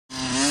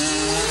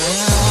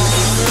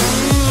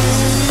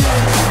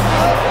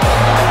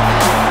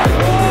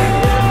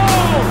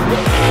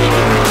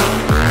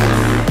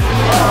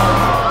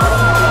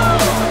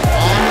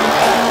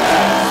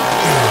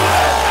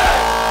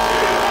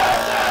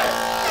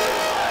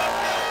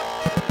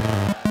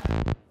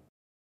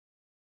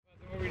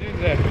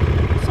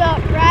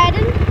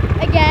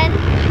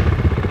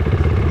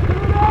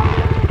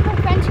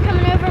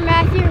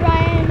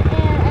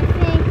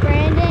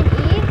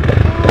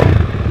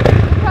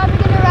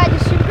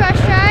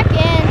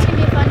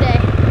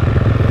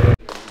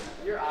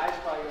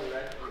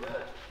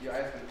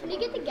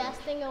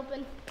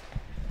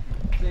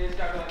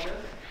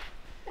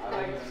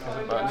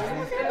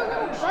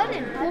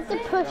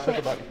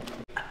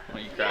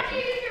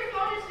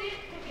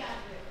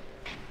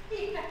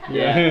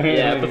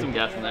Yeah, put some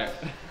gas in there.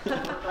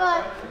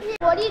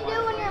 What do you do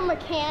when you're a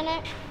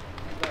mechanic?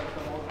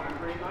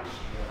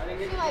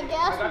 See, my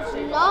gas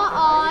is not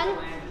on.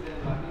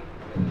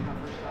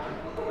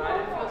 I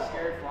didn't feel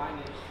scared flying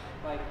it.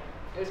 Like,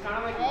 it was kind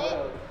of like Hey,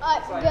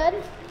 it's like good.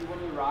 when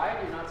you ride,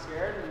 you're not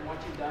scared, and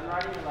once you're done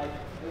riding, you're like,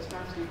 it was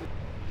kind of stupid.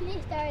 Can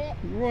you start it?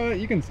 What?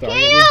 You can start it.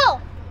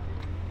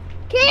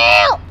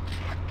 Kill!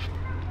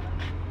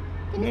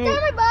 Can you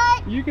start my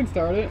bike? You can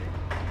start it.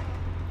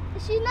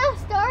 She's not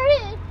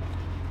started.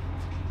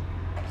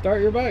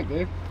 Start your bike,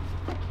 dude.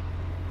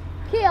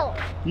 Kill.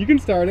 You can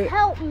start it.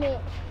 Help me.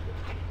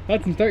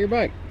 Hudson, start your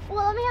bike.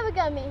 Well, let me have a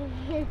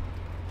gummy.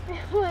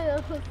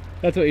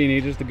 That's what you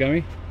need, just a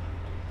gummy.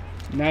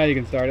 Now you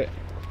can start it.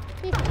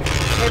 Okay,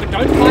 but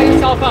don't tire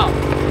yourself out.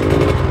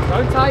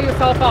 Don't tire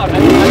yourself out.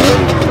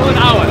 Until an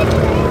hour.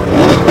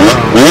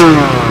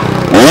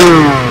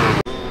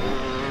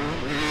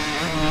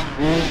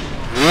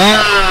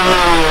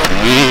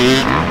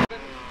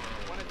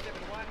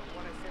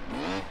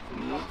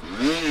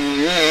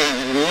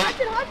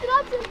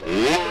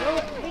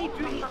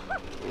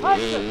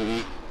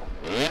 Hudson!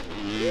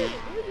 Yeah.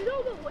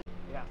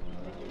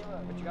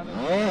 But you got to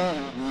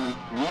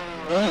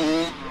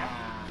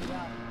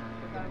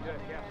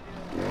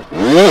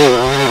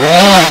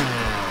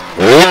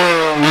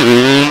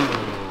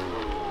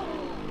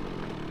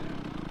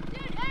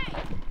Dude, hey!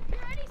 You're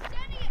already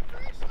standing at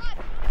first.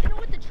 You know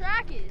what the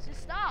track is.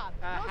 Just stop.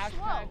 Go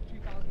slow.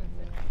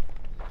 2006.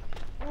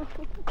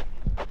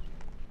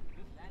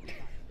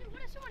 Dude,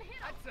 what if someone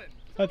hit him?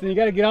 Hudson, you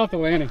gotta get off the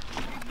landing.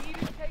 You need to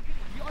take it.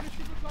 You're on a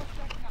Supercross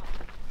track now.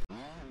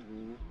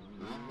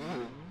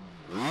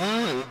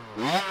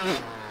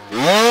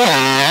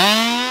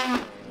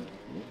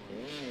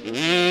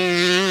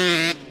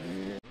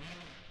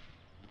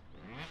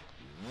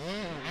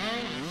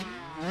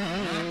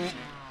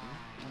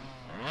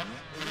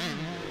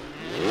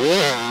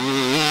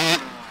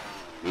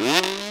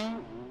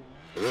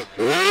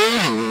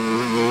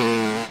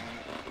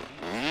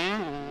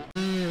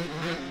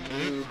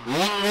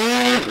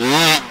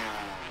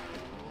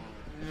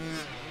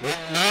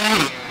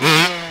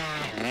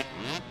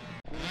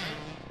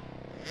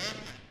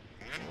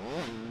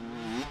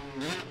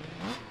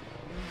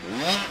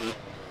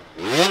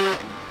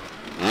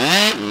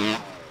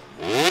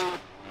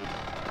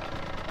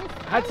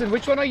 Hudson,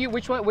 which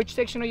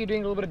section are you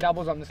doing a little bit of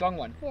doubles on this long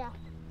one? Yeah.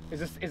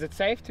 Is it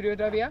safe to do it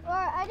over here? Or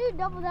I do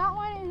double that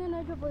one and then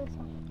I double this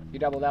one. You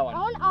double that one. I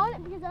want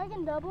it because I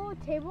can double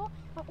table.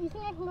 You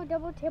think I can go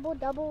double table,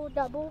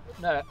 double?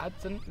 No,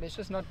 Hudson, let's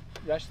just not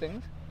rush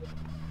things.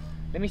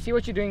 Let me see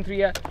what you're doing through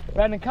here.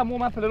 Brandon, come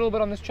warm up a little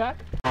bit on this track.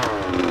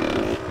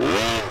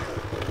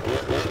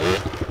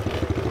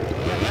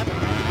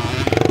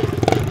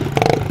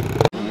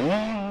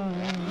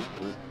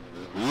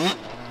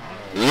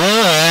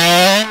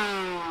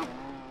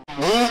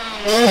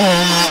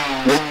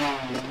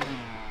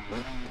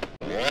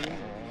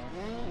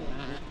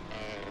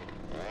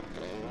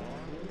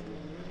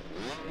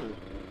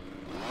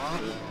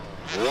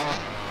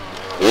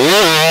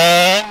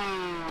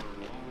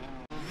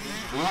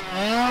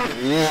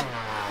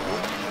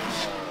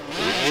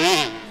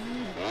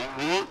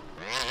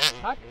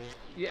 Huck,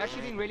 you're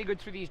actually doing really good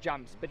through these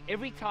jumps, but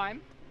every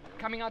time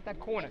coming out that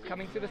corner,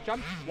 coming through this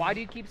jump, why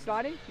do you keep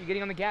sliding? You're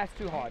getting on the gas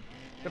too hard.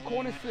 The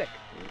corner's slick.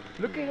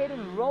 Look ahead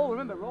and roll.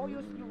 Remember, roll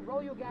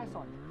your gas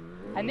on.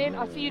 And then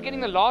I see you getting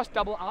the last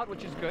double out,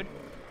 which is good.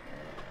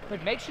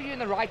 But make sure you're in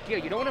the right gear.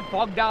 You don't want to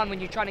bog down when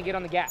you're trying to get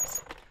on the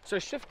gas. So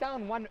shift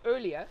down one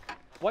earlier.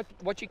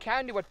 What you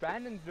can do, what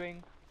Brandon's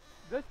doing,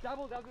 this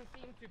double doesn't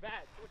seem too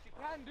bad. So what you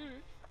can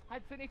do,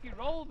 Hudson, if you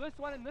roll this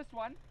one and this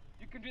one,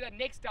 you can do that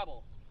next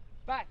double.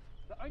 But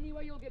the only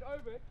way you'll get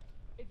over it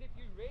is if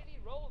you really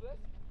roll this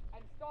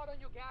and start on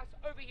your gas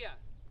over here.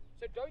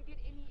 So don't get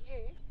any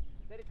air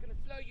that it's going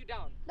to slow you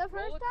down. The first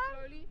roll it time?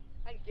 slowly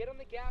and get on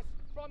the gas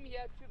from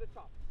here to the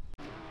top.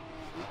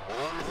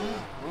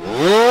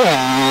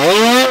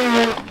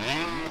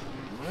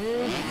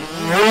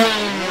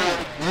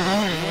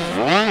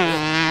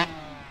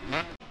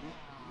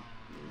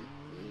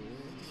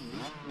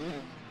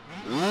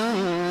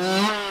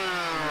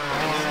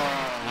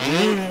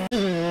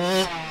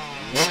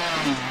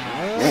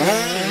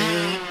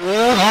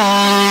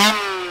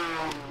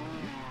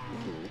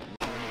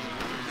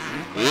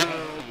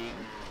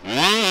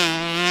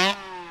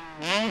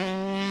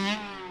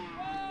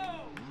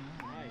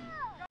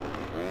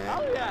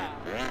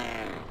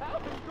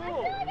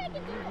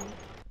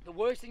 The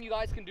worst thing you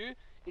guys can do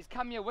is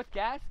come here with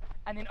gas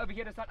and then over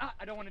here decide,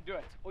 I don't want to do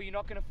it, or you're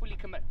not going to fully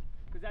commit,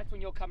 because that's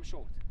when you'll come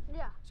short.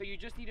 Yeah. So you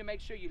just need to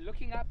make sure you're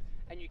looking up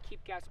and you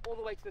keep gas all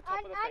the way to the top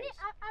of the face.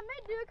 I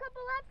might do a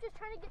couple laps just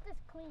trying to get this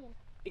clean.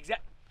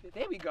 Exactly.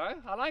 There we go.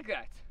 I like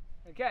that.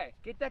 Okay,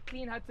 get that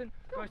clean, Hudson.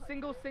 Go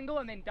single, single,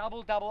 and then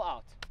double, double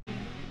out.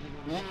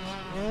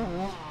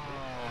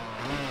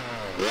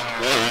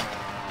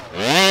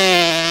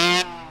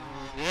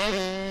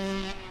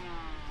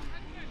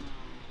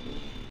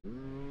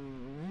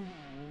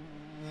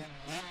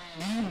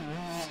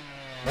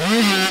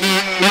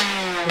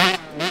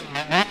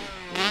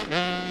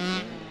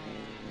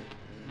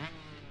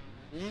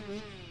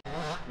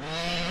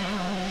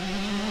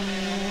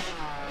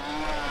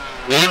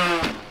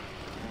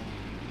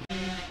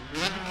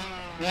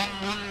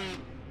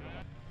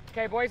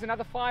 boys,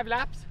 another 5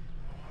 laps.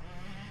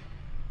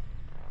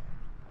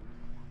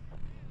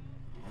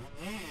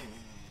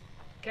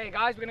 Okay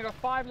guys, we're gonna go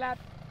 5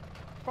 laps.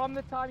 From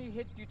the time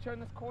you turn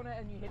this corner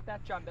and you hit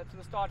that jump, that's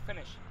the start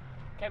finish.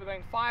 Okay, we're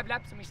going 5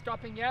 laps and we're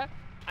stopping here,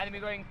 and then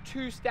we're going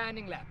 2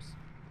 standing laps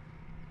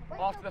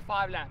after the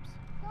 5 laps.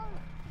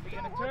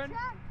 We're gonna turn,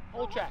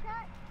 hold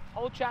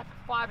track,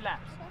 5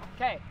 laps.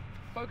 Okay,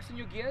 focus on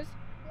your gears,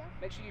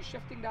 make sure you're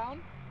shifting down,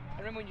 and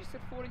remember when you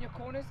sit forward in your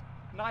corners,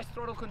 nice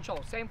throttle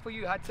control. Same for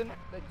you, Hudson.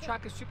 The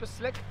track is super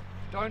slick.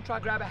 Don't try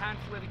to grab a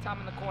handful every time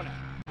in the corner.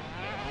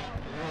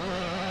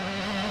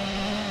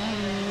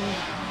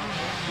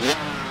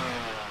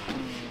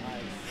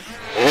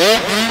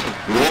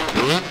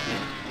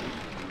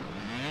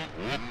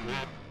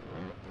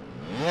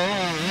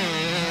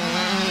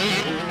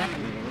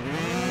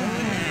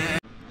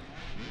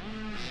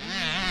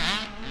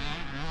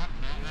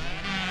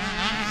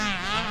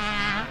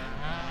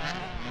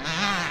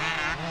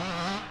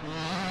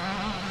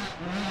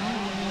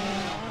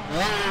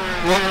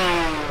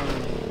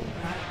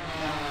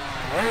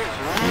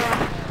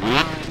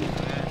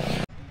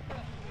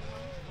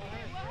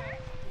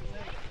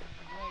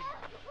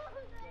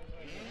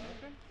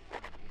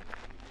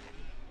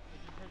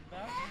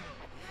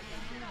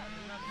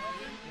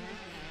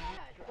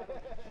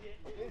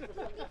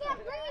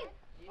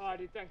 Oh,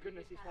 dude, thank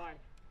goodness he's fine.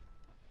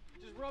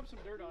 Just rub some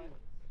dirt on it.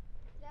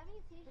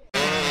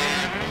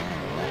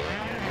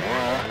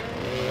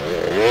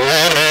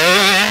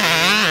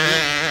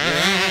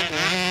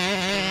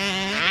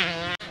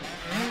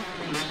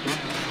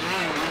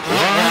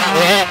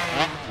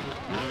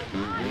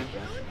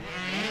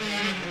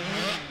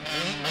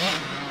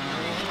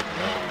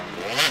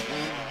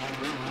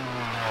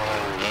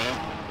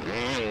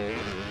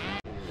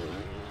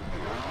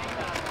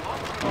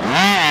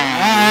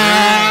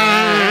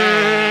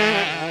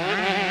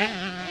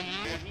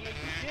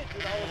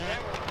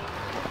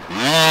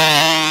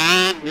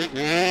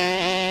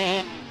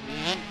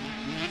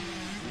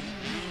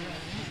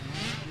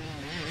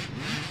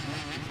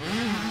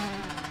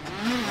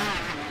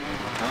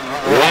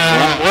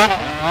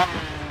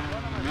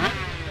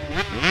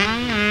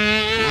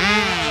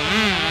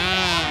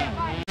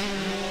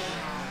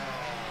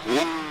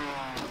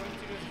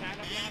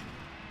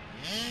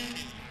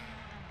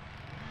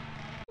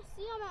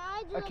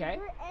 Okay,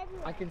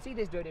 I can see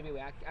there's dirt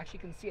everywhere, I actually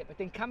can see it, but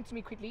then come to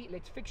me quickly,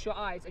 let's fix your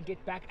eyes and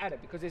get back at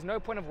it, because there's no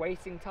point of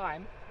wasting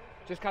time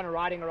just kind of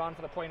riding around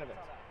for the point of it.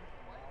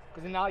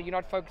 Because now you're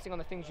not focusing on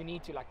the things you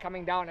need to, like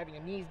coming down, having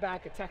your knees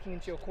back, attacking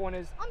into your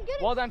corners.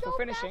 Well done for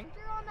finishing.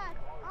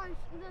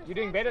 You're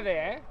doing better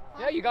there, eh?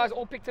 Yeah, you guys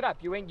all picked it up.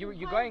 You're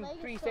going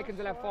 3 seconds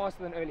a lap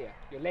faster than earlier.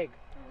 Your leg,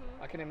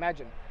 I can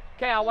imagine.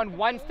 Okay, I want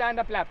 1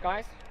 stand-up lap,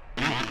 guys.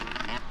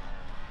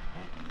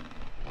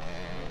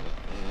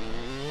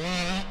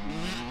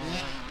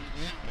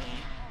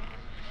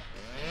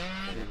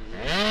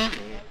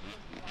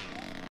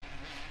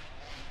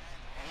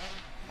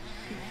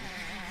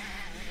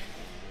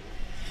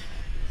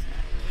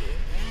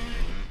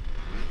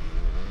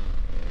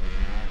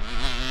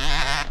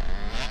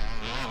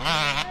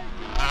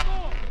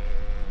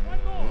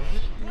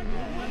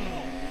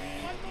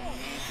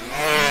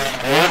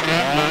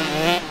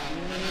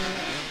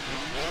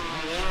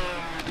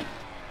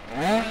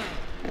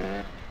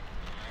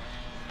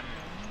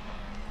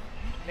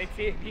 Let's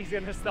see if he's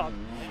gonna stop.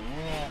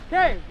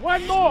 Okay,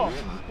 one more,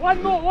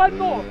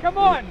 come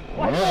on,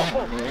 one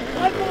more.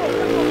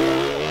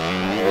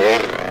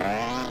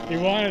 He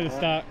wanted to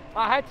stop.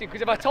 I had to,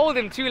 because if I told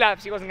him 2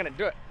 laps, he wasn't gonna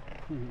do it.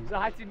 So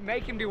I had to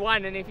make him do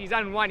 1, and if he's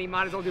done 1, he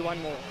might as well do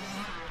 1 more.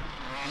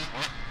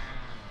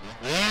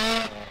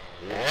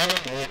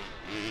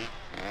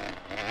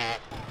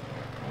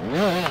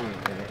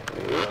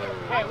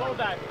 Okay, well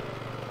done.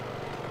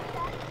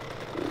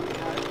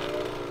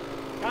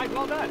 Guys,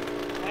 well done.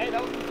 Hey,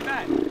 that wasn't too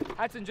bad.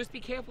 Hudson, just be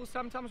careful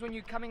sometimes when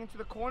you're coming into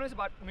the corners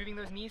about moving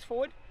those knees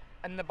forward,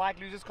 and the bike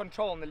loses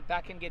control and the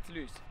back end gets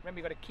loose. Remember,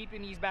 you got to keep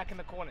your knees back in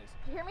the corners.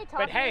 You hear me talking?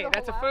 But hey,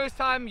 that's the first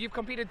time you've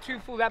completed 2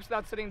 full laps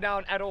without sitting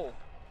down at all.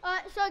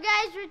 So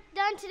guys, we're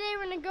done today.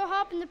 We're gonna go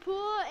hop in the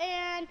pool,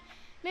 and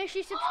make sure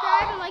you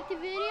subscribe and like the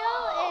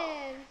video,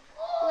 and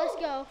let's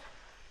go.